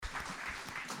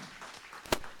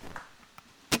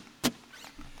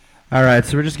All right,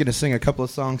 so we're just going to sing a couple of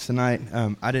songs tonight.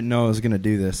 I didn't know I was going to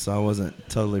do this, so I wasn't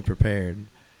totally prepared.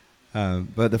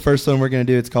 But the first one we're going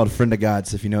to do, it's called Friend of God,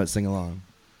 so if you know it, sing along.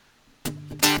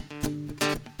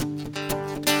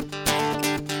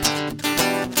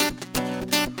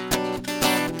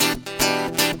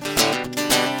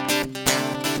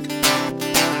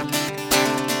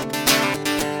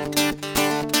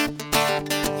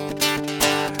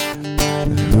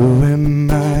 Who am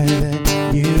I that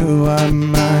you are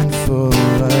mindful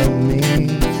of me,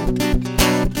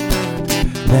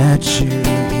 that you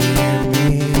hear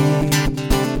me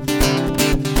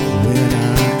when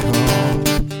I call?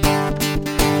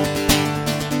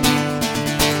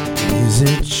 Is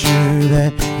it true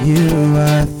that you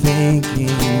are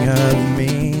thinking of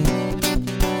me,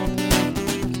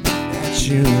 that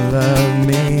you love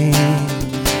me?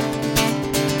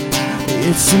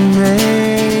 It's amazing.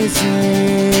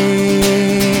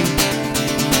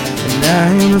 I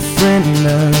am a friend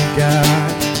of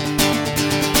God.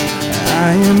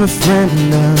 I am a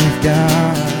friend of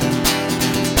God.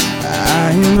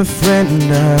 I am a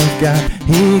friend of God.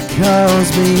 He calls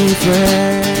me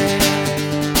friend.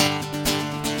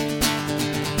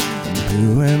 And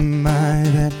who am I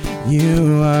that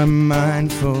you are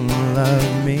mindful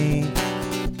of me,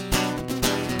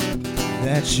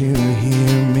 that you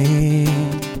hear me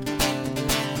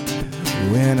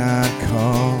when I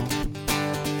call?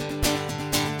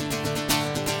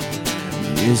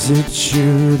 Is it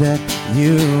true that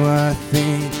you are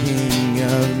thinking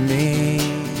of me,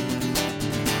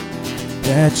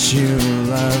 that you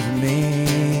love me?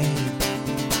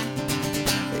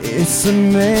 It's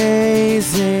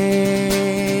amazing.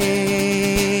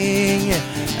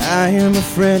 I am a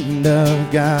friend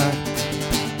of God.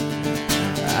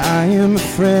 I am a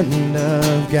friend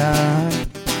of God.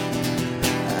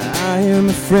 I am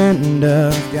a friend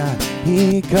of God.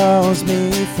 He calls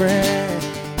me friend.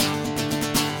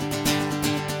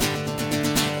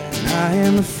 I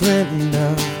am a friend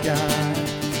of God.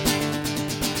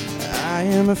 I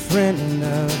am a friend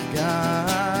of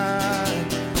God.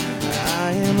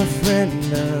 I am a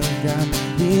friend of God.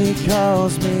 He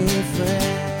calls me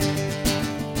friend.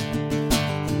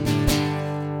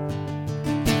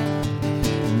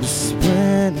 The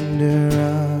splendor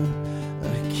of a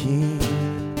king,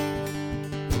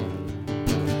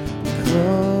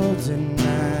 clothed in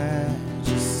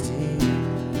majesty,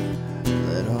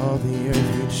 let all the earth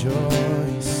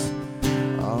rejoice,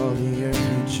 all the earth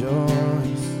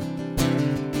rejoice.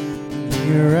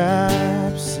 He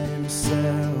wraps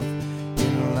himself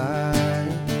in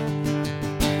light,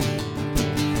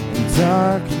 and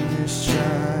darkness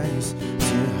tries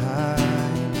to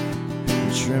hide,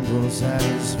 and trembles at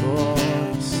his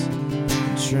voice,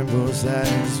 and trembles at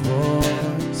his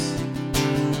voice.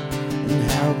 And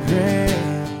how great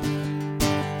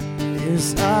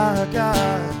is our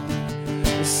God?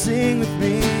 Sing with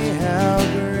me, how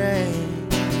great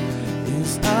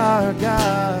is our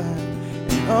God,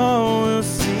 and oh, we'll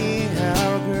see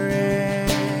how great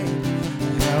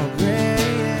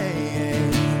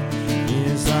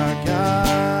is our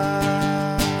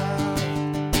God.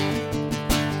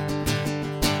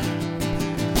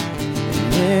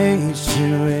 And age to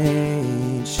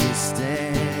age he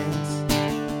stands,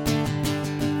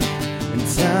 and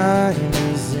time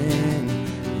is in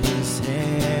his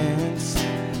hands,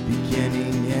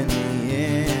 beginning and the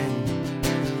end,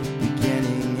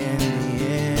 beginning and the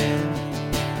end.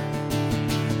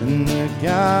 And the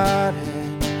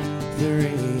Godhead,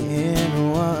 three in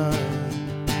one,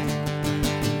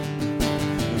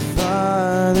 the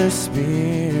Father,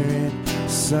 Spirit,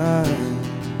 Son,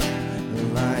 the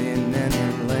Lion and the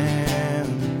Lamb,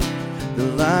 the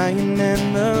Lion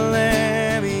and the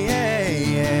Lamb, yeah,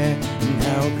 yeah. And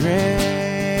how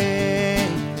great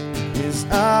is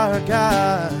our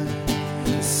God?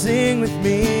 Sing with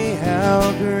me,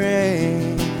 how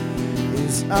great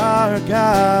is our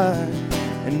God,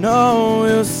 and oh,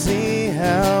 we'll see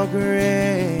how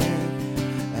great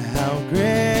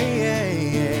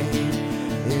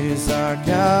is our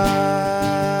God.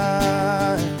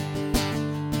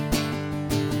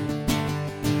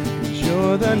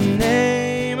 You're the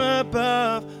name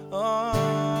above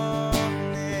all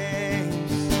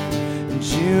names, and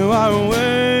you are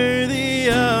worthy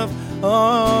of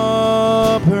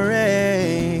all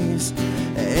praise,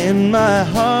 and my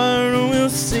heart will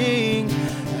sing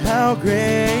how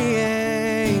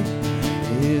great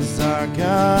is our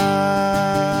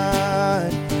God.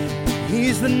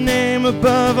 He's the name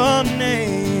above all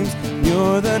names.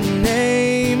 You're the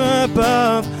name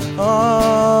above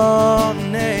all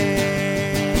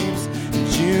names, and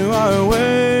you are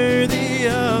worthy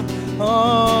of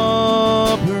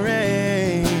all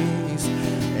praise.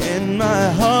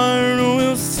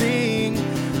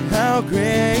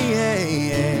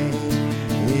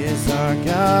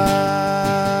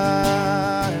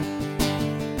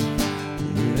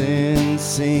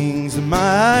 sings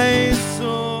my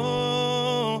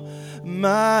soul,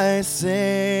 my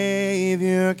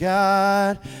Savior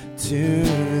God, to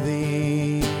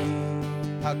Thee.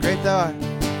 How great Thou art!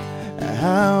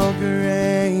 How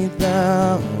great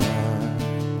Thou art!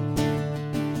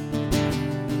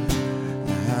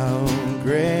 How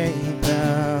great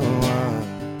Thou art!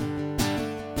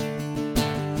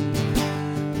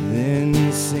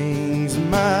 Then sings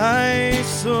my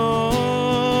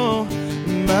soul,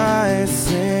 my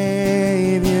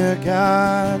Savior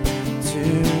God, to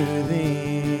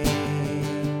Thee.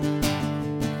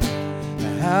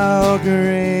 How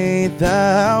great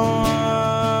Thou art!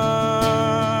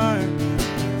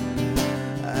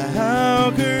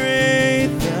 How great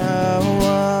Thou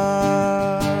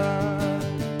art!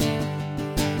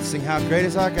 Sing, how great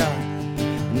is our God,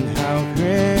 and how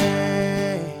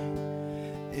great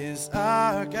is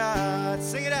our God.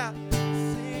 Sing it out.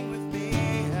 Sing with me,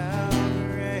 how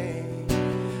great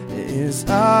is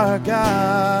our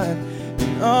God,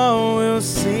 and all will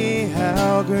see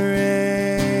how great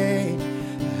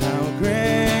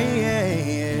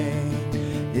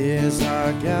is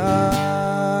our God.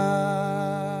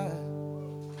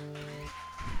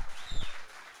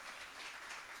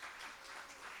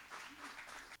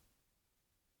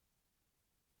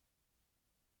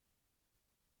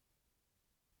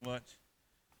 Much.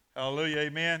 Hallelujah,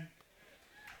 amen.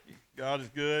 God is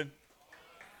good.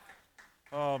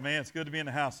 Oh man, it's good to be in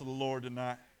the house of the Lord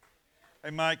tonight.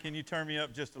 Hey Mike, can you turn me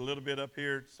up just a little bit up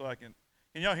here so I can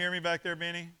y'all hear me back there,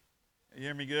 Benny? You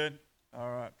hear me good?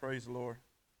 All right, praise the Lord.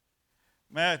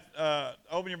 Matt,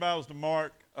 open your Bibles to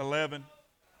Mark 11.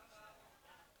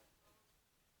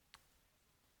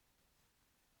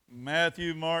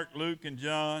 Matthew, Mark, Luke, and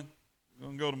John. We're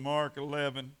going to go to Mark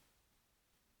 11.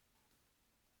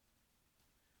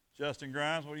 Justin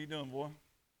Grimes, what are you doing, boy?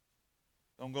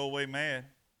 Don't go away mad.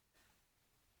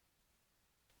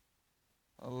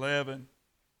 11,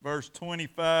 verse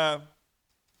 25.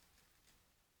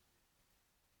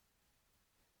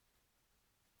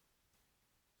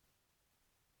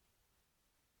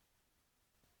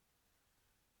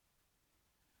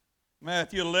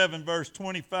 Matthew 11, verse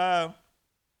 25.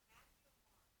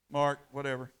 Mark,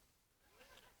 whatever.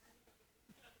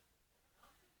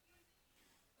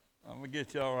 I'm going to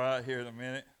get y'all right here in a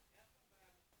minute.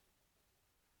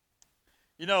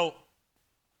 You know,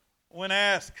 when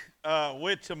asked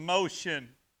which emotion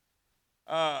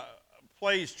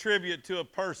plays tribute to a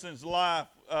person's life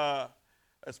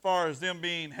as far as them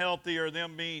being healthy or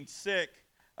them being sick,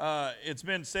 it's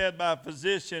been said by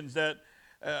physicians that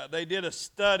they did a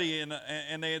study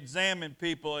and they examined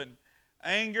people, and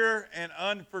anger and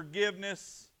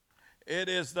unforgiveness, it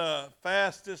is the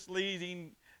fastest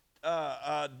leading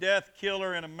death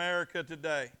killer in America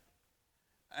today.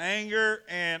 Anger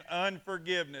and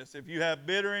unforgiveness. If you have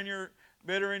bitter in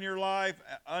your life,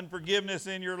 unforgiveness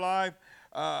in your life,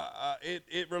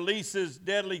 it releases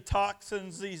deadly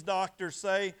toxins, these doctors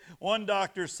say. One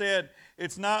doctor said,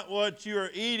 it's not what you are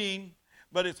eating,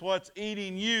 but it's what's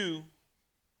eating you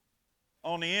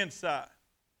on the inside.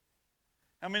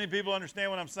 How many people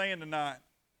understand what I'm saying tonight?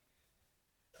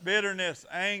 Bitterness,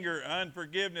 anger,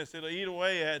 unforgiveness, it'll eat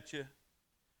away at you.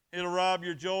 It'll rob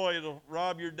your joy. It'll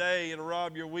rob your day. It'll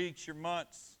rob your weeks, your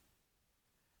months.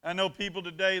 I know people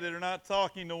today that are not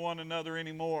talking to one another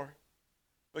anymore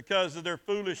because of their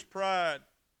foolish pride,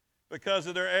 because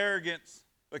of their arrogance,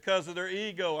 because of their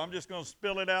ego. I'm just going to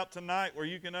spill it out tonight where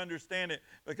you can understand it.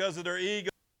 Because of their ego,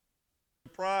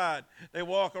 pride. They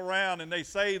walk around and they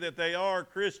say that they are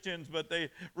Christians, but they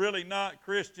really not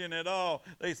Christian at all.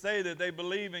 They say that they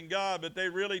believe in God, but they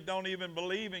really don't even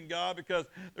believe in God because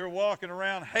they're walking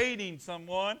around hating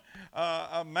someone,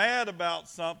 mad about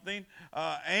something,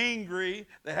 angry.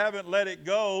 They haven't let it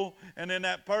go, and then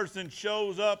that person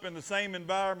shows up in the same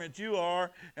environment you are,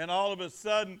 and all of a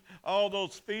sudden, all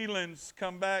those feelings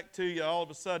come back to you all of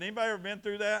a sudden. Anybody ever been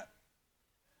through that?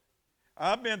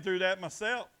 I've been through that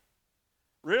myself.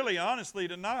 Really, honestly,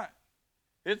 tonight.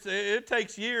 It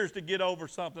takes years to get over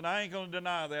something. I ain't going to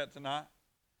deny that tonight.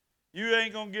 You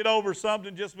ain't going to get over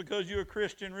something just because you're a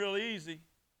Christian real easy.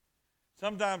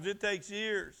 Sometimes it takes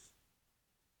years.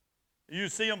 You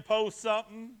see them post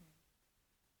something.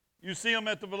 You see them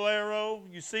at the Valero.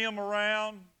 You see them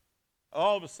around.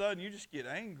 All of a sudden, you just get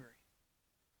angry.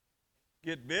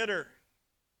 Get bitter.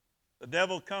 The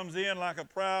devil comes in like a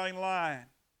prowling lion,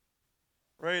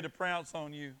 ready to pounce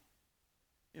on you.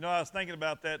 You know, I was thinking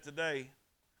about that today.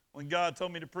 When God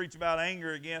told me to preach about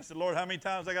anger again, I said, Lord, how many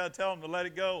times I got to tell him to let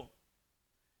it go?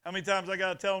 How many times I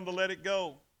got to tell him to let it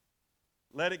go?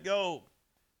 Let it go.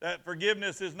 That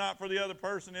forgiveness is not for the other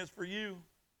person, it's for you.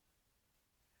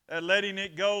 that letting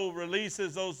it go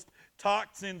releases those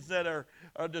toxins that are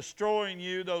destroying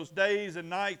you, those days and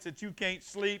nights that you can't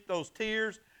sleep, those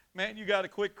tears. Man, you got to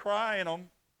quit crying them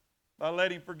by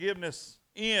letting forgiveness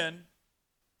in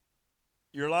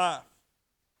your life.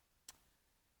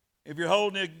 If you're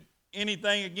holding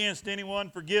anything against anyone,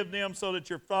 forgive them so that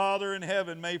your Father in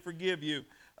heaven may forgive you.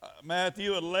 Mark, I'm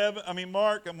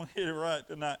going to hit it right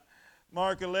tonight.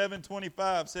 Mark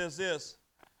 11:25 says this,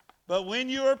 but when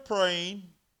you are praying,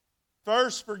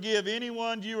 first forgive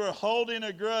anyone you are holding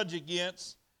a grudge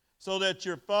against, so that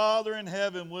your Father in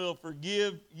heaven will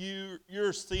forgive you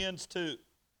your sins too.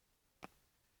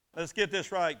 Let's get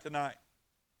this right tonight.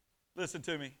 Listen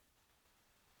to me.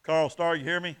 Carl Starr, you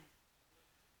hear me?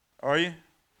 Are you?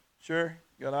 Sure?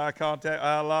 Got eye contact,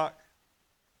 eye lock?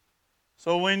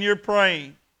 So when you're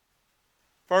praying,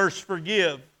 first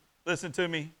forgive. Listen to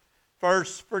me.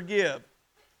 First forgive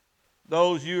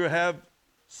those you have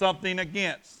something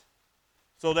against,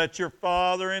 so that your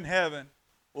Father in heaven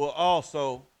will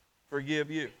also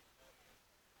forgive you.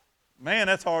 Man,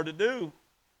 that's hard to do.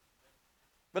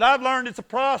 But I've learned it's a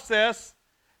process,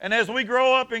 and as we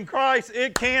grow up in Christ,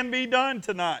 it can be done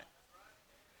tonight.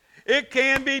 It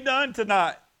can be done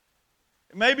tonight.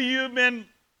 Maybe you've been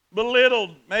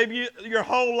belittled. Maybe your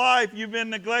whole life you've been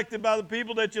neglected by the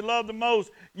people that you love the most.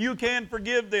 You can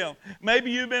forgive them. Maybe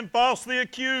you've been falsely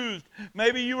accused.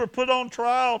 Maybe you were put on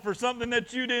trial for something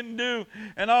that you didn't do,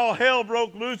 and all hell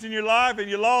broke loose in your life, and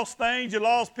you lost things, you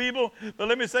lost people. But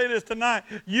let me say this tonight.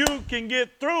 You can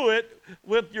get through it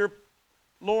with your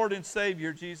Lord and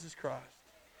Savior, Jesus Christ.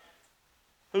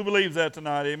 Who believes that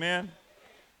tonight? Amen?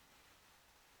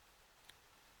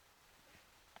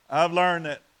 I've learned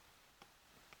that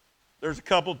there's a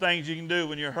couple things you can do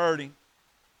when you're hurting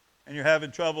and you're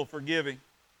having trouble forgiving.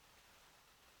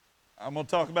 I'm going to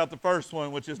talk about the first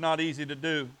one, which is not easy to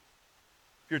do.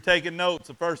 If you're taking notes,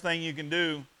 the first thing you can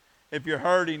do if you're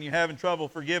hurting and you're having trouble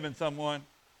forgiving someone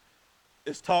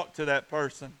is talk to that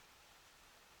person.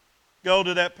 Go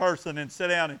to that person and sit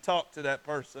down and talk to that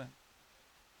person.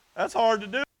 That's hard to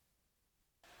do.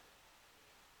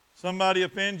 Somebody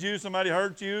offends you, somebody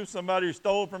hurt you, somebody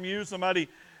stole from you, somebody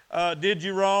did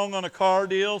you wrong on a car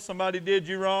deal, somebody did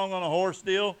you wrong on a horse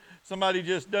deal, somebody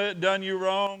just done you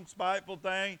wrong, spiteful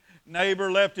thing.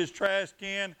 Neighbor left his trash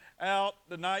can out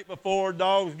the night before,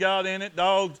 dogs got in it,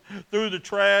 dogs threw the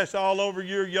trash all over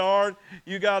your yard.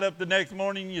 You got up the next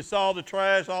morning, you saw the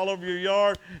trash all over your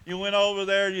yard. You went over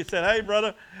there and you said, hey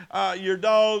brother, your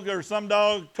dog or some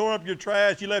dog tore up your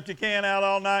trash, you left your can out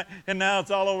all night, and now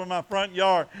it's all over my front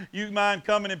yard. You mind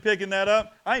coming and picking that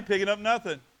up? I ain't picking up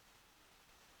nothing.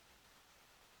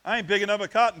 I ain't picking up a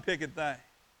cotton picking thing.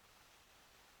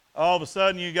 All of a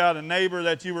sudden you got a neighbor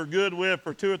that you were good with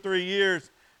for 2 or 3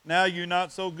 years. Now you're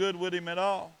not so good with him at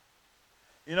all.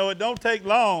 You know, it don't take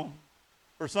long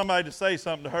for somebody to say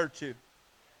something to hurt you.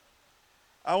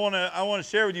 I want to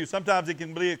share with you, sometimes it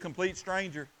can be a complete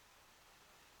stranger.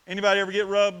 Anybody ever get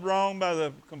rubbed wrong by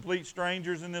the complete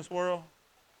strangers in this world?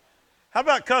 How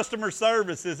about customer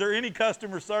service? Is there any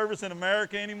customer service in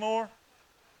America anymore?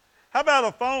 How about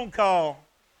a phone call?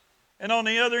 And on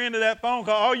the other end of that phone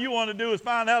call, all you want to do is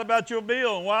find out about your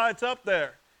bill and why it's up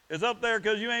there. It's up there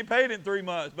because you ain't paid it in 3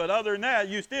 months. But other than that,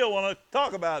 you still want to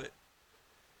talk about it.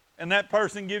 And that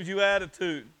person gives you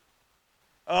attitude.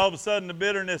 All of a sudden, the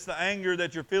bitterness, the anger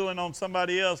that you're feeling on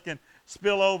somebody else can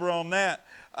spill over on that.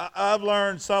 I've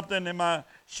learned something in my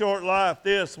short life,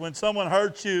 this. When someone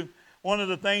hurts you, one of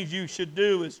the things you should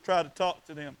do is try to talk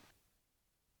to them.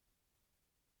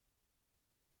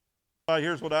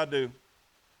 Here's what I do.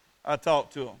 I talk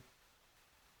to them.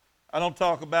 I don't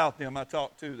talk about them, I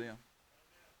talk to them.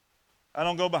 I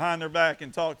don't go behind their back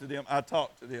and talk to them, I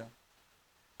talk to them.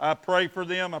 I pray for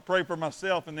them, I pray for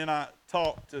myself, and then I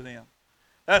talk to them.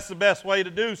 That's the best way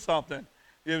to do something.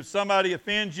 If somebody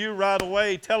offends you right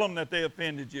away, tell them that they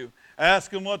offended you. Ask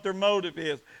them what their motive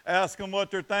is. Ask them what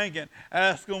they're thinking.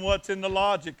 Ask them what's in the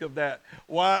logic of that.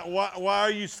 Why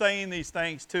are you saying these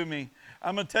things to me?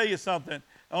 I'm going to tell you something.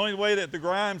 The only way that the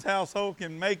Grimes household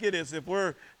can make it is if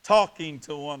we're talking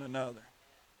to one another.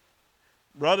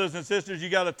 Brothers and sisters, you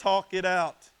got to talk it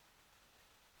out.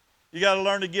 You got to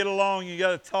learn to get along. You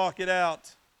got to talk it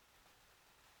out.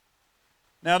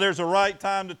 Now, there's a right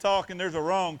time to talk and there's a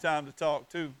wrong time to talk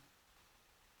too.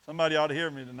 Somebody ought to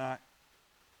hear me tonight.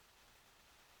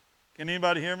 Can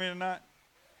anybody hear me tonight?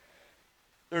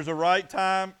 There's a right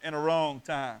time and a wrong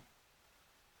time.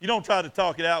 You don't try to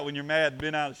talk it out when you're mad and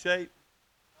been out of shape.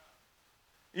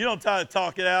 You don't try to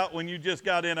talk it out when you just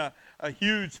got in a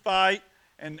huge fight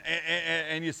and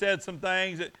you said some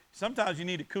things. That sometimes you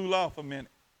need to cool off a minute.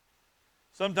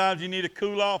 Sometimes you need to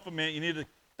cool off a minute. You need to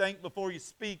think before you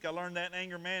speak. I learned that in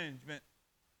anger management.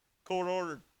 Court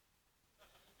ordered.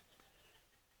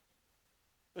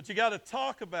 But you got to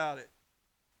talk about it.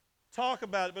 Talk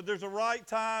about it. But there's a right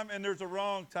time and there's a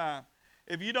wrong time.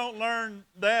 If you don't learn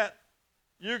that,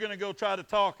 you're going to go try to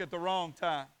talk at the wrong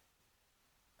time.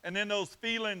 And then those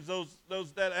feelings,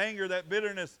 that anger, that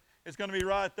bitterness, it's going to be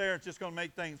right there. It's just going to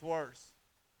make things worse.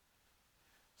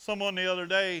 Someone the other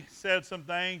day said some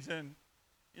things, and,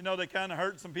 they kind of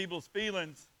hurt some people's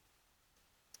feelings.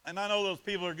 And I know those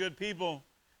people are good people,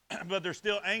 but they're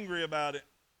still angry about it.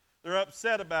 They're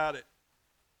upset about it.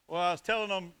 Well, I was telling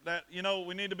them that,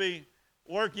 we need to be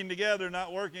working together,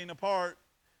 not working apart,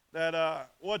 that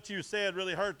what you said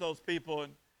really hurt those people.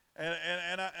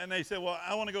 And they said, well,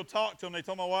 I want to go talk to them. They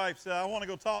told my wife, said, I want to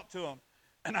go talk to them.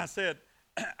 And I said,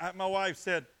 my wife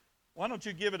said, why don't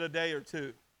you give it a day or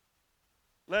two?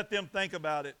 Let them think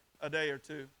about it a day or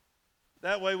two.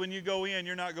 That way when you go in,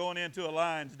 you're not going into a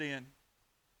lion's den.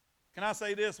 Can I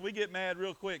say this? We get mad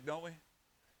real quick, don't we?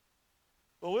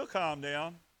 But we'll calm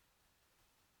down.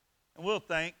 And we'll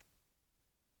think.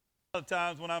 A lot of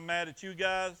times when I'm mad at you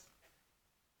guys,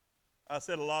 I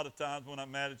said a lot of times when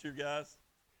I'm mad at you guys,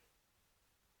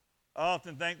 I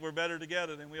often think we're better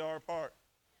together than we are apart.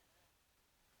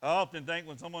 I often think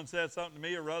when someone says something to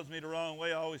me or rubs me the wrong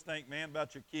way, I always think, man,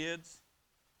 about your kids,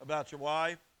 about your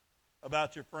wife,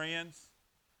 about your friends,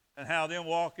 and how them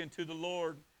walking to the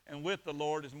Lord and with the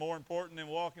Lord is more important than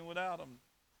walking without Him.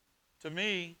 To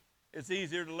me, it's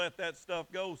easier to let that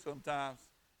stuff go sometimes.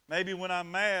 Maybe when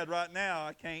I'm mad right now,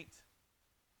 I can't.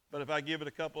 But if I give it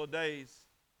a couple of days,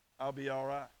 I'll be all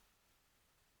right.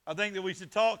 I think that we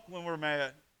should talk when we're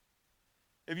mad.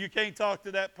 If you can't talk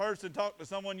to that person, talk to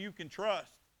someone you can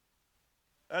trust.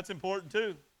 That's important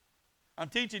too. I'm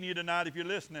teaching you tonight if you're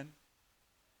listening.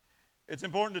 It's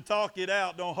important to talk it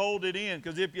out. Don't hold it in,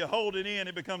 because if you hold it in,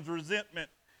 it becomes resentment.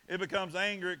 It becomes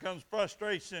anger. It becomes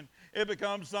frustration. It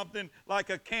becomes something like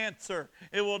a cancer.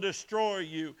 It will destroy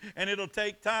you. And it'll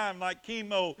take time, like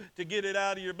chemo, to get it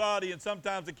out of your body. And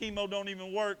sometimes the chemo don't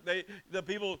even work. The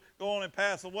people go on and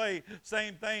pass away.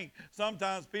 Same thing.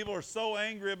 Sometimes people are so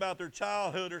angry about their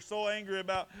childhood or so angry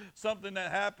about something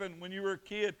that happened when you were a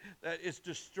kid that it's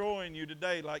destroying you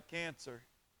today like cancer.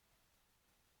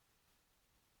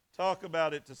 Talk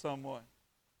about it to someone.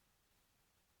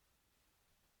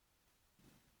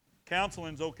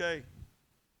 Counseling's okay.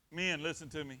 Men, listen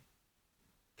to me.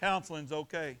 Counseling's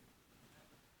okay.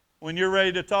 When you're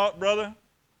ready to talk, brother,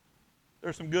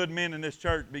 there's some good men in this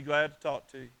church. Be glad to talk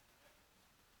to you.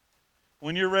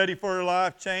 When you're ready for a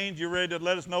life change, you're ready to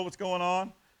let us know what's going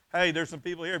on. Hey, there's some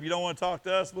people here. If you don't want to talk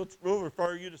to us, we'll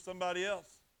refer you to somebody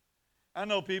else. I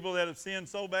know people that have sinned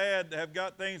so bad, that have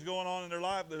got things going on in their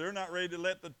life that they're not ready to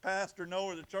let the pastor know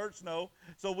or the church know,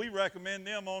 so we recommend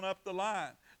them on up the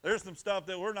line. There's some stuff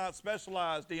that we're not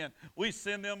specialized in. We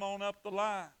send them on up the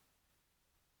line.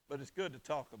 But it's good to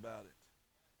talk about it.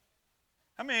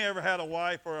 How many ever had a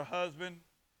wife or a husband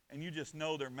and you just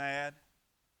know they're mad?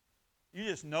 You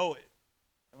just know it.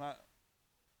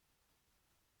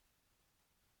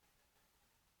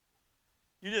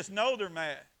 You just know they're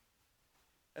mad.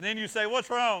 And then you say, what's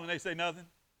wrong? And they say, nothing.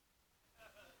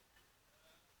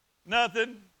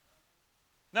 Nothing.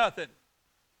 Nothing.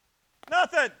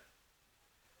 Nothing.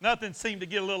 Nothing seemed to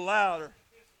get a little louder.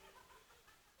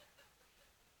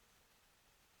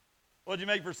 What'd you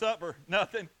make for supper?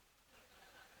 Nothing.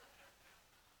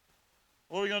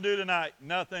 What are we going to do tonight?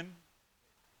 Nothing.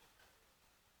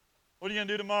 What are you going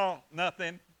to do tomorrow?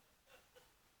 Nothing.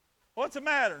 What's the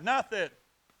matter? Nothing.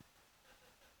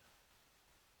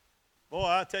 Boy,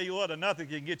 I tell you what, a nothing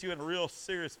can get you in a real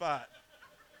serious fight.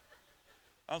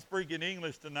 I'm speaking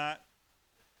English tonight.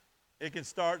 It can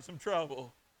start some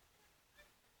trouble.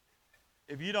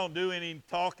 If you don't do any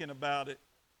talking about it,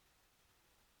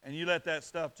 and you let that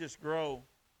stuff just grow,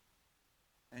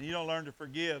 and you don't learn to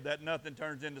forgive, that nothing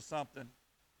turns into something.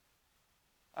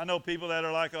 I know people that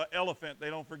are like an elephant. They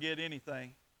don't forget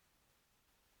anything.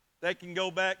 They can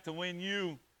go back to when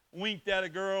you winked at a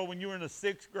girl when you were in the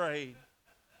 6th grade.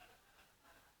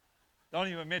 Don't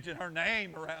even mention her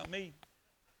name around me.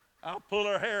 I'll pull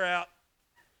her hair out.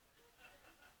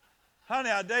 Honey,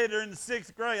 I dated her in the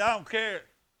 6th grade. I don't care.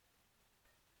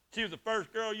 She was the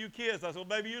first girl you kissed. I said, well,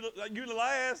 baby, you the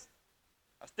last.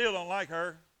 I still don't like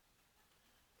her.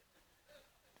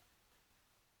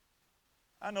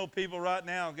 I know people right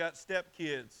now got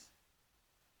stepkids.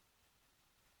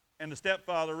 And the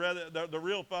stepfather, the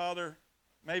real father,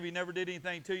 maybe never did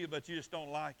anything to you, but you just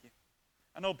don't like him.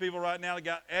 I know people right now that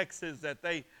got exes that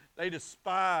they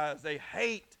despise, they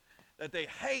hate. that they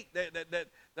hate,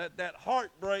 that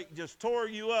heartbreak just tore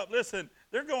you up. Listen,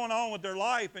 they're going on with their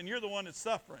life, and you're the one that's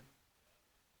suffering.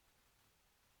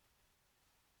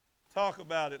 Talk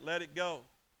about it. Let it go.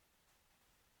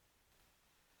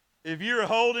 If you're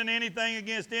holding anything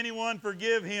against anyone,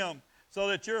 forgive him, so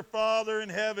that your Father in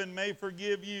heaven may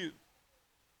forgive you.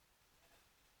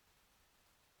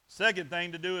 Second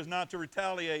thing to do is not to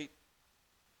retaliate.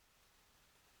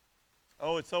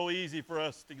 Oh, it's so easy for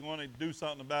us to want to do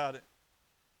something about it.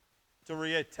 To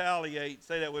retaliate.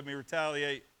 Say that with me,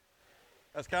 retaliate.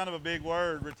 That's kind of a big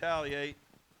word, retaliate.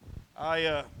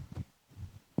 I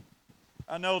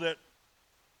know that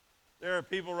there are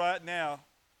people right now,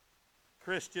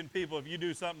 Christian people, if you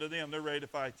do something to them, they're ready to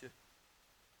fight you.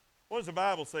 What does the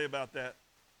Bible say about that?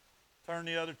 Turn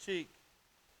the other cheek.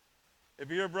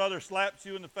 If your brother slaps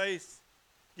you in the face,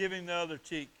 give him the other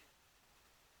cheek.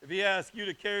 If he asks you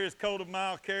to carry his coat a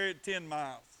mile, carry it 10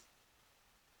 miles.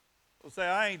 Well, say,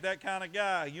 I ain't that kind of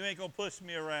guy. You ain't going to push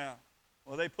me around.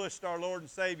 Well, they pushed our Lord and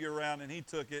Savior around, and he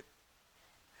took it.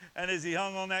 And as he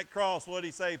hung on that cross, what did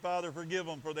he say? Father, forgive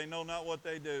them, for they know not what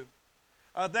they do.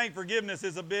 I think forgiveness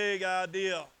is a big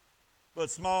idea,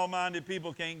 but small-minded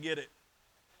people can't get it.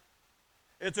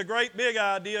 It's a great big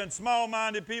idea, and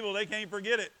small-minded people, they can't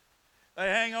forget it. They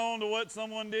hang on to what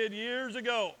someone did years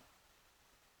ago.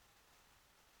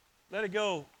 Let it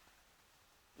go.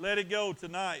 Let it go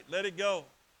tonight. Let it go.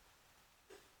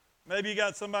 Maybe you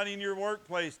got somebody in your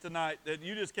workplace tonight that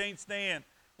you just can't stand.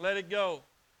 Let it go.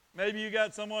 Maybe you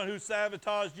got someone who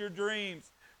sabotaged your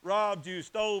dreams, robbed you,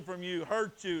 stole from you,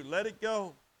 hurt you. Let it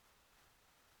go.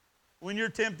 When you're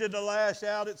tempted to lash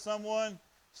out at someone,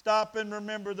 stop and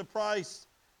remember the price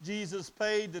Jesus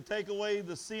paid to take away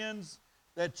the sins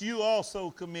that you also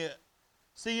commit.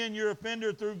 Seeing your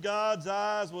offender through God's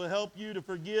eyes will help you to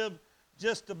forgive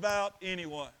just about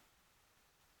anyone.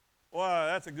 Wow,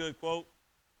 that's a good quote.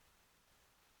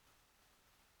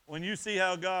 When you see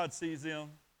how God sees them,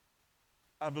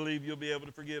 I believe you'll be able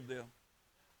to forgive them.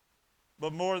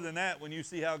 But more than that, when you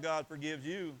see how God forgives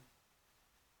you,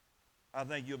 I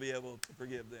think you'll be able to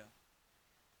forgive them.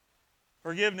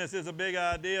 Forgiveness is a big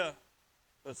idea,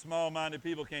 but small-minded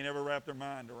people can't ever wrap their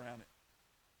mind around it.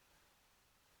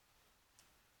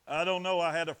 I don't know,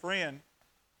 I had a friend,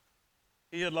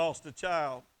 he had lost a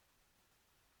child,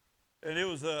 and it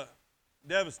was a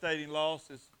devastating loss.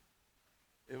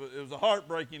 It was a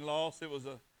heartbreaking loss. It was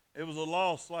a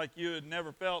loss like you had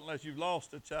never felt unless you've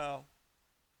lost a child.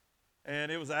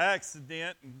 And it was an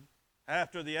accident, and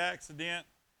after the accident,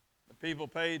 the people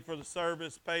paid for the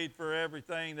service, paid for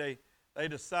everything. They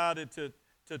decided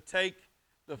to take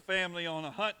the family on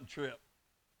a hunting trip.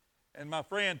 And my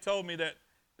friend told me that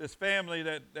this family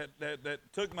that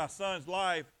took my son's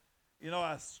life, you know,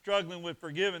 I was struggling with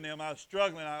forgiving them. I was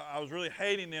struggling. I was really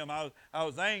hating them. I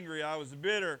was angry. I was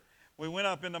bitter. We went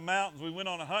up in the mountains. We went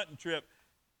on a hunting trip.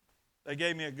 They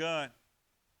gave me a gun.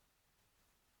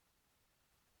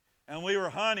 And we were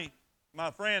hunting. My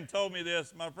friend told me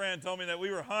this. My friend told me that we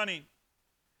were hunting.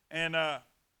 And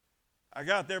I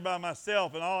got there by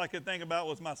myself, and all I could think about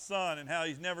was my son and how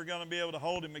he's never going to be able to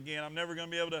hold him again. I'm never going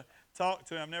to be able to talk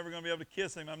to him. I'm never going to be able to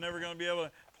kiss him. I'm never going to be able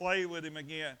to play with him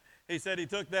again. He said he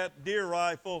took that deer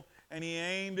rifle, and he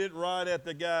aimed it right at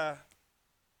the guy.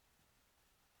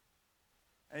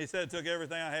 And he said it took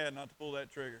everything I had not to pull that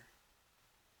trigger.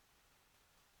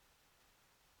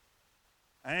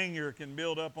 Anger can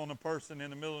build up on a person in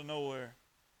the middle of nowhere,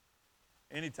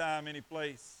 anytime, any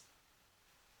place.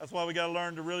 That's why we got to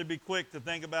learn to really be quick to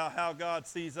think about how God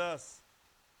sees us,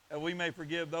 that we may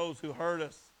forgive those who hurt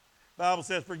us. The Bible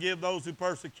says, forgive those who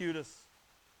persecute us,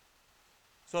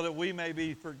 so that we may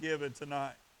be forgiven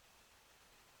tonight.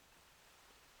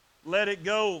 Let it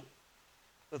go.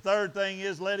 The third thing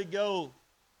is let it go.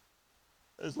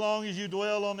 As long as you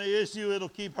dwell on the issue, it'll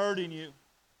keep hurting you.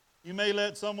 You may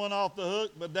let someone off the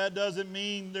hook, but that doesn't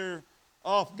mean they're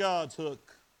off God's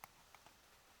hook.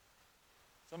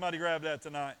 Somebody grab that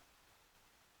tonight.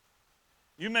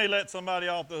 You may let somebody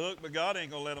off the hook, but God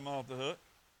ain't going to let them off the hook.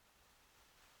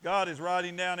 God is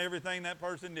writing down everything that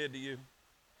person did to you.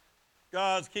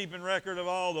 God's keeping record of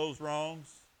all those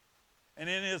wrongs. And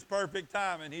in His perfect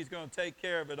timing, He's going to take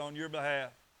care of it on your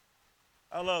behalf.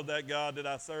 I love that God that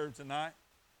I serve tonight.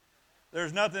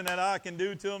 There's nothing that I can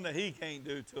do to them that He can't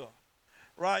do to them.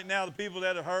 Right now, the people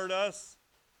that have hurt us,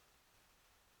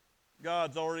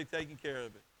 God's already taking care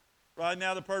of it. Right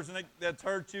now, the person that's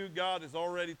hurt you, God is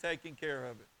already taking care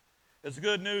of it. It's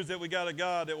good news that we got a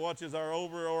God that watches our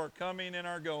over or our coming and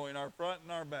our going, our front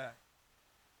and our back.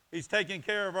 He's taking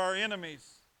care of our enemies.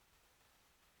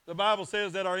 The Bible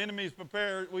says that our enemies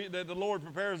that the Lord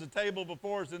prepares a table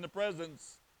before us in the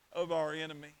presence of our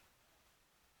enemy.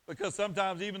 Because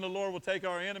sometimes even the Lord will take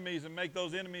our enemies and make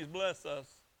those enemies bless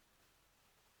us.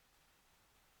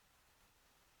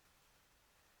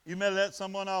 You may let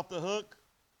someone off the hook,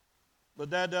 but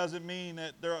that doesn't mean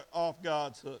that they're off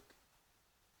God's hook.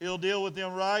 He'll deal with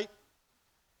them right.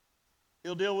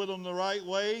 He'll deal with them the right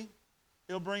way.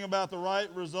 He'll bring about the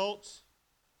right results,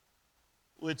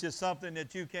 which is something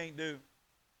that you can't do.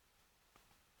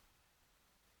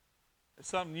 It's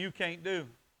something you can't do.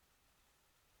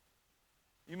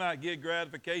 You might get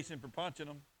gratification for punching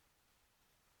them,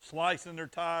 slicing their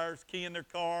tires, keying their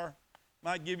car.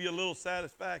 Might give you a little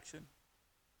satisfaction.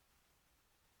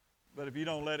 But if you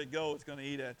don't let it go, it's going to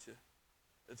eat at you.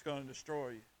 It's going to destroy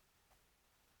you.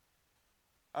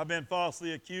 I've been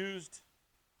falsely accused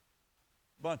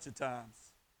a bunch of times.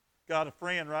 Got a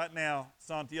friend right now,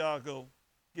 Santiago,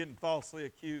 getting falsely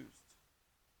accused.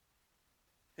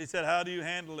 He said, "How do you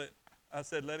handle it?" I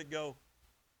said, "Let it go.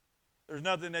 There's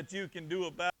nothing that you can do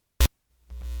about it.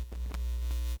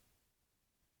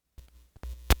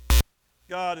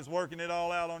 God is working it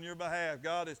all out on your behalf.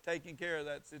 God is taking care of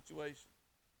that situation."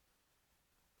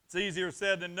 It's easier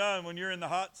said than done when you're in the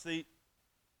hot seat.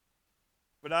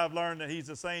 But I've learned that He's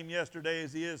the same yesterday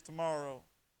as He is tomorrow.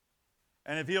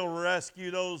 And if He'll rescue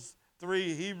those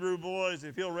 3 Hebrew boys,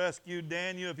 if He'll rescue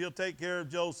Daniel, if He'll take care of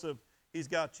Joseph, He's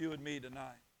got you and me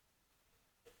tonight.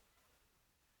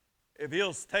 If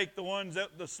He'll take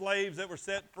the slaves that were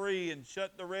set free and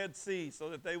shut the Red Sea so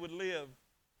that they would live,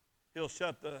 He'll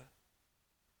shut the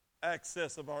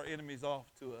access of our enemies off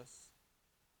to us.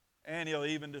 And He'll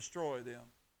even destroy them.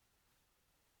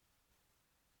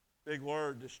 Big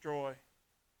word, destroy.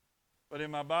 But in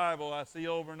my Bible, I see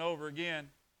over and over again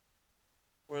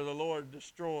where the Lord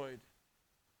destroyed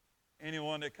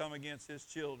anyone that come against His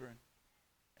children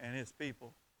and His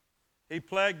people. He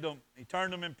plagued them. He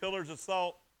turned them in pillars of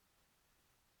salt.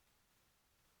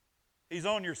 He's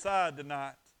on your side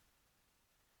tonight.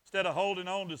 Instead of holding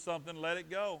on to something, let it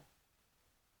go.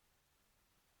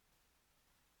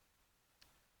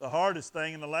 The hardest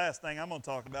thing and the last thing I'm going to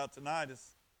talk about tonight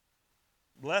is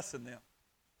blessing them.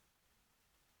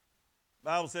 The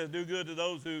Bible says, do good to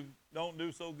those who don't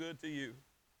do so good to you.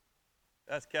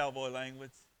 That's cowboy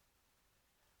language.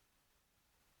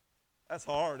 That's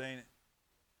hard, ain't it?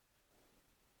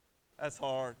 That's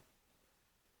hard.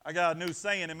 I got a new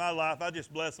saying in my life, I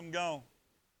just bless them gone.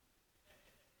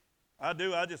 I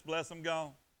do, I just bless them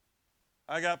gone.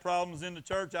 I got problems in the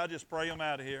church, I just pray them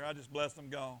out of here. I just bless them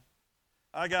gone.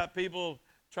 I got people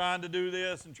trying to do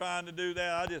this and trying to do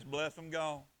that, I just bless them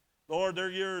gone. Lord, they're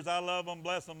yours, I love them,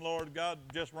 bless them, Lord. God,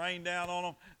 just rain down on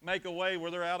them, make a way where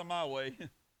they're out of my way.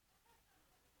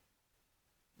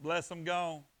 Bless them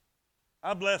gone.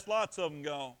 I bless lots of them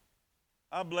gone.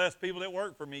 I bless people that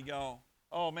work for me gone.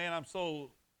 Oh, man,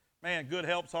 good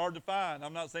help's hard to find.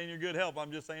 I'm not saying you're good help.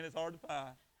 I'm just saying it's hard to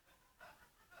find.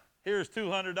 Here's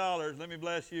 $200. Let me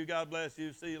bless you. God bless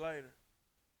you. See you later.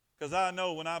 Because I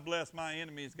know when I bless my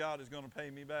enemies, God is going to pay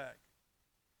me back.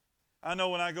 I know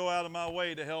when I go out of my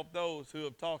way to help those who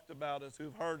have talked about us,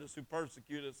 who've hurt us, who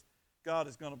persecute us, God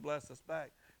is going to bless us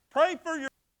back. Pray for them.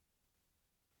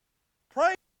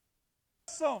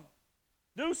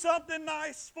 Do something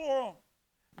nice for them.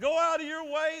 Go out of your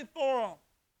way for them.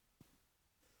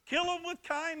 Kill them with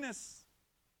kindness.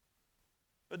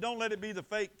 But don't let it be the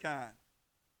fake kind.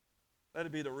 Let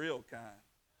it be the real kind.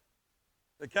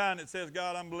 The kind that says,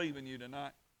 God, I'm believing you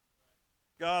tonight.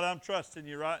 God, I'm trusting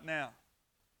you right now.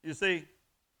 You see,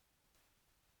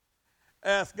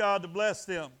 ask God to bless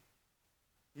them.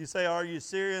 You say, are you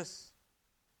serious?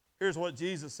 Here's what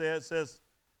Jesus said. It says,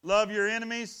 love your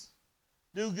enemies.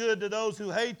 Do good to those who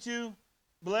hate you.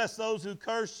 Bless those who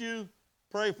curse you.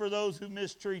 Pray for those who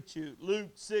mistreat you.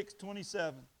 Luke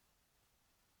 6:27.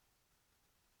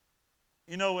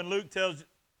 You know, when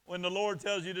the Lord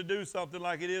tells you to do something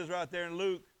like it is right there in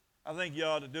Luke, I think you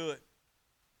ought to do it.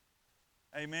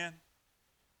 Amen.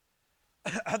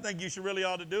 I think you should really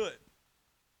ought to do it.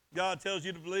 God tells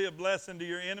you to be a blessing to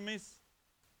your enemies.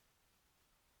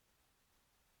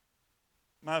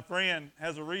 My friend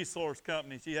has a resource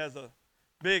company. She has a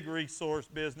big resource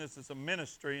business. It's a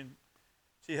ministry, and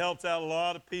she helps out a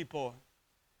lot of people.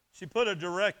 She put a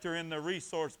director in the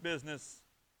resource business,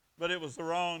 but it was the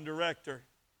wrong director.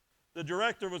 The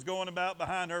director was going about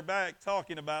behind her back,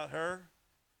 talking about her,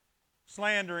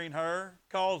 slandering her,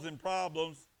 causing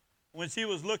problems. When she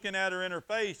was looking at her in her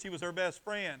face, she was her best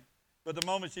friend. But the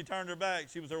moment she turned her back,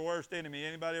 she was her worst enemy.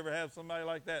 Anybody ever have somebody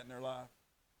like that in their life?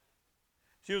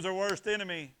 She was her worst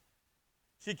enemy.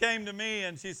 She came to me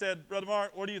and she said, Brother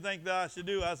Mark, what do you think that I should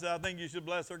do? I said, I think you should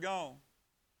bless her gone.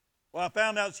 Well, I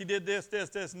found out she did this,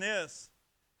 and this.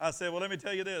 I said, well, let me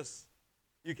tell you this.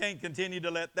 You can't continue to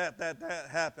let that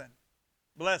happen.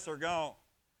 Bless her, gone.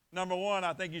 Number one,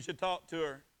 I think you should talk to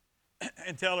her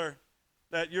and tell her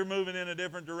that you're moving in a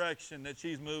different direction that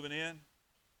she's moving in,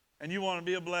 and you want to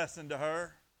be a blessing to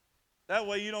her. That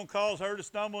way you don't cause her to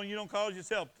stumble and you don't cause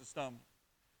yourself to stumble.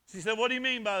 She said, what do you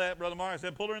mean by that, Brother Mark? I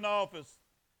said, pull her in the office,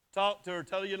 talk to her,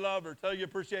 tell her you love her, tell her you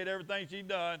appreciate everything she's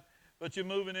done, but you're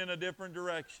moving in a different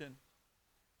direction.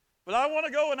 But I want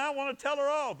to go and I want to tell her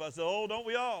off. I said, oh, don't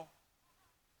we all?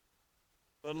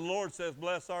 But the Lord says,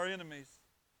 bless our enemies.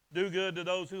 Do good to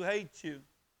those who hate you.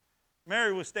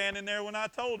 Mary was standing there when I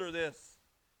told her this.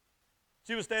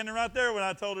 She was standing right there when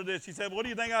I told her this. She said, what do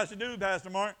you think I should do, Pastor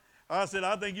Mark? I said,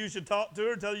 I think you should talk to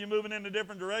her, tell her you're moving in a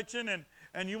different direction,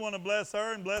 and you want to bless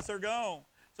her and bless her gone.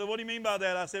 So what do you mean by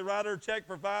that? I said, write her a check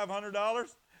for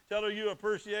 $500. Tell her you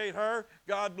appreciate her,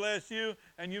 God bless you,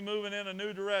 and you moving in a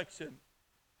new direction.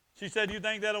 She said, you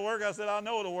think that'll work? I said, I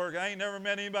know it'll work. I ain't never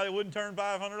met anybody who wouldn't turn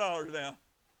 $500 down.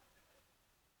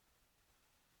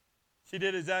 She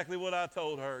did exactly what I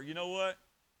told her. You know what?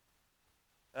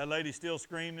 That lady still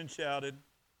screamed and shouted.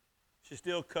 She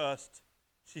still cussed.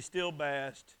 She still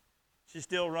bashed. She's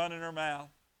still running her mouth.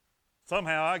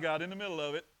 Somehow I got in the middle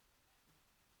of it.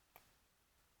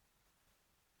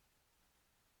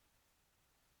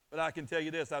 But I can tell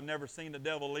you this, I've never seen the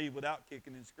devil leave without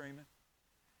kicking and screaming.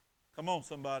 Come on,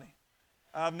 somebody.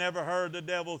 I've never heard the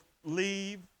devil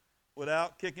leave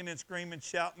without kicking and screaming,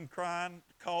 shouting, crying,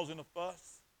 causing a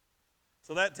fuss.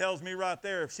 So that tells me right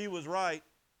there, if she was right,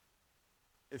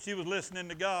 if she was listening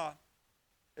to God,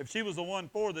 if she was the one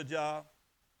for the job,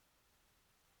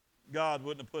 God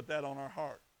wouldn't have put that on our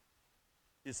heart.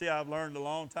 You see, I've learned a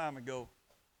long time ago,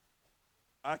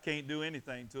 I can't do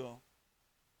anything to them,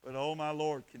 but oh, my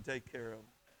Lord can take care of them.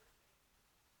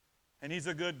 And He's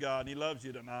a good God, and He loves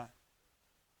you tonight.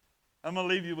 I'm going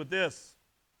to leave you with this.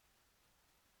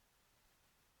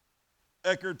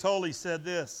 Eckhart Tolle said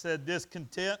this, said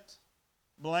discontent,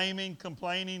 blaming,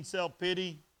 complaining,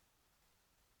 self-pity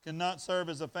cannot serve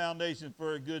as a foundation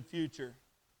for a good future,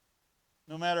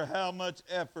 no matter how much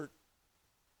effort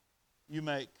you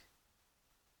make.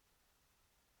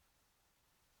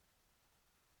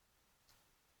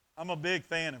 I'm a big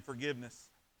fan of forgiveness,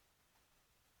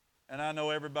 and I know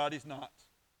everybody's not,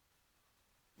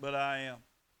 but I am.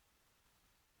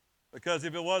 Because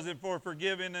if it wasn't for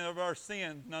forgiving of our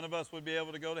sins, none of us would be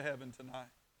able to go to heaven tonight.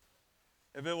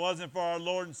 If it wasn't for our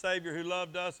Lord and Savior who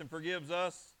loved us and forgives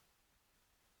us,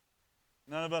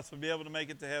 none of us would be able to make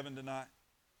it to heaven tonight.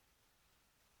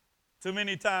 Too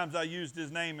many times I used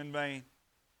His name in vain.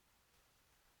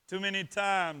 Too many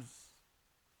times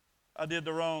I did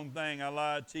the wrong thing. I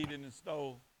lied, cheated, and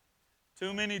stole.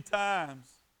 Too many times.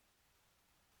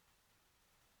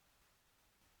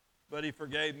 But He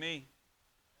forgave me.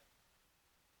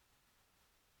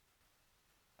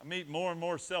 I meet more and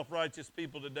more self-righteous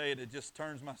people today that just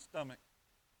turns my stomach.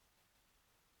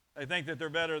 They think that they're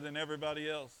better than everybody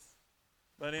else.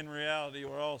 But in reality,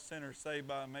 we're all sinners saved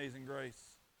by amazing grace.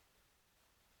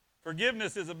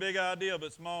 Forgiveness is a big idea,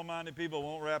 but small-minded people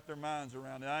won't wrap their minds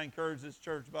around it. I encourage this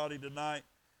church body tonight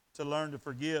to learn to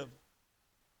forgive.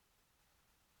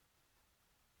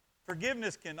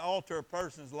 Forgiveness can alter a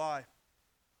person's life.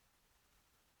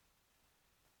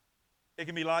 It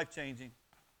can be life-changing.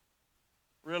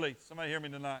 Really, somebody hear me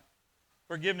tonight.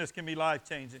 Forgiveness can be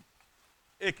life-changing.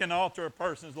 It can alter a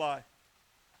person's life.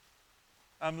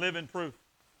 I'm living proof.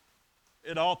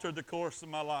 It altered the course of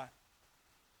my life.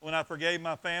 When I forgave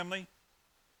my family,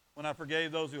 when I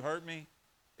forgave those who hurt me,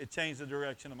 it changed the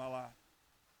direction of my life.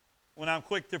 When I'm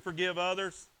quick to forgive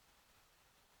others,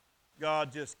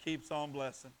 God just keeps on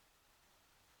blessing.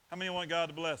 How many want God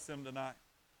to bless them tonight?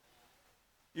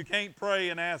 You can't pray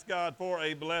and ask God for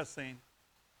a blessing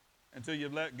until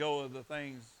you've let go of the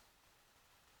things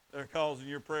that are causing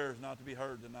your prayers not to be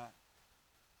heard tonight.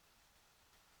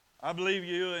 I believe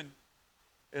you, and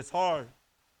it's hard.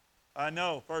 I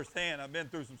know firsthand. I've been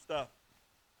through some stuff.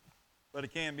 But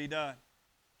it can be done.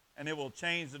 And it will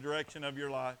change the direction of your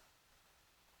life.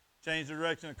 Change the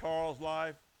direction of Carl's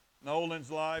life,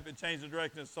 Nolan's life. It changed the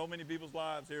direction of so many people's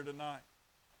lives here tonight.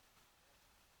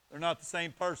 They're not the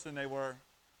same person they were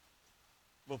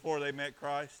before they met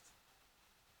Christ.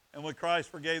 And when Christ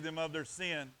forgave them of their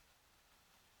sin,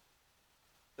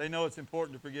 they know it's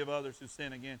important to forgive others who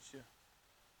sin against you.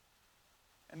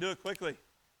 And do it quickly.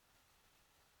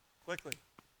 Quickly.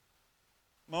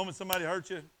 The moment somebody hurts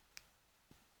you,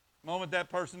 the moment that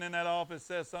person in that office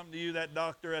says something to you, that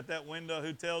doctor at that window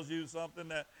who tells you something,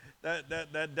 that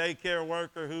daycare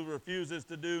worker who refuses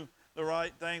to do the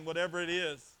right thing, whatever it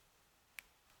is,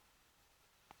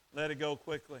 let it go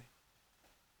quickly.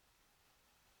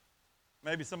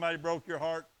 Maybe somebody broke your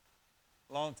heart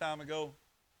a long time ago.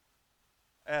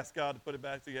 Ask God to put it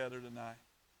back together tonight.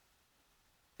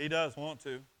 He does want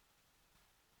to.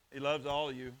 He loves all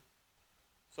of you.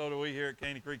 So do we here at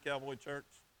Caney Creek Cowboy Church.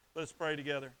 Let's pray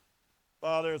together.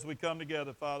 Father, as we come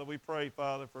together, Father, we pray,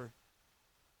 Father, for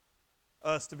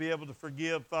us to be able to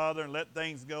forgive, Father, and let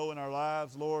things go in our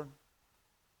lives, Lord.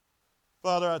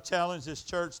 Father, I challenge this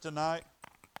church tonight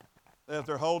that if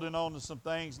they're holding on to some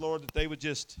things, Lord, that they would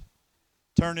just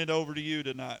turn it over to you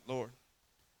tonight, Lord.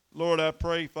 Lord, I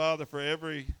pray, Father, for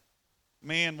every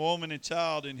man, woman, and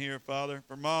child in here, Father,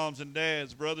 for moms and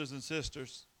dads, brothers and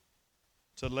sisters,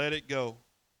 to let it go.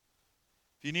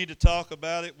 If you need to talk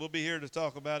about it, we'll be here to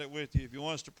talk about it with you. If you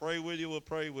want us to pray with you, we'll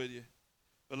pray with you.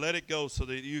 But let it go so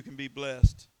that you can be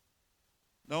blessed.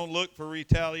 Don't look for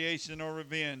retaliation or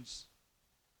revenge.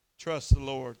 Trust the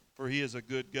Lord, for he is a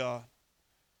good God.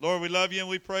 Lord, we love you and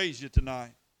we praise you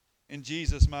tonight. In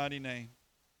Jesus' mighty name,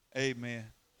 amen.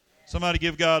 Somebody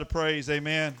give God a praise,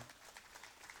 amen.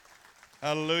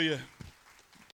 Hallelujah.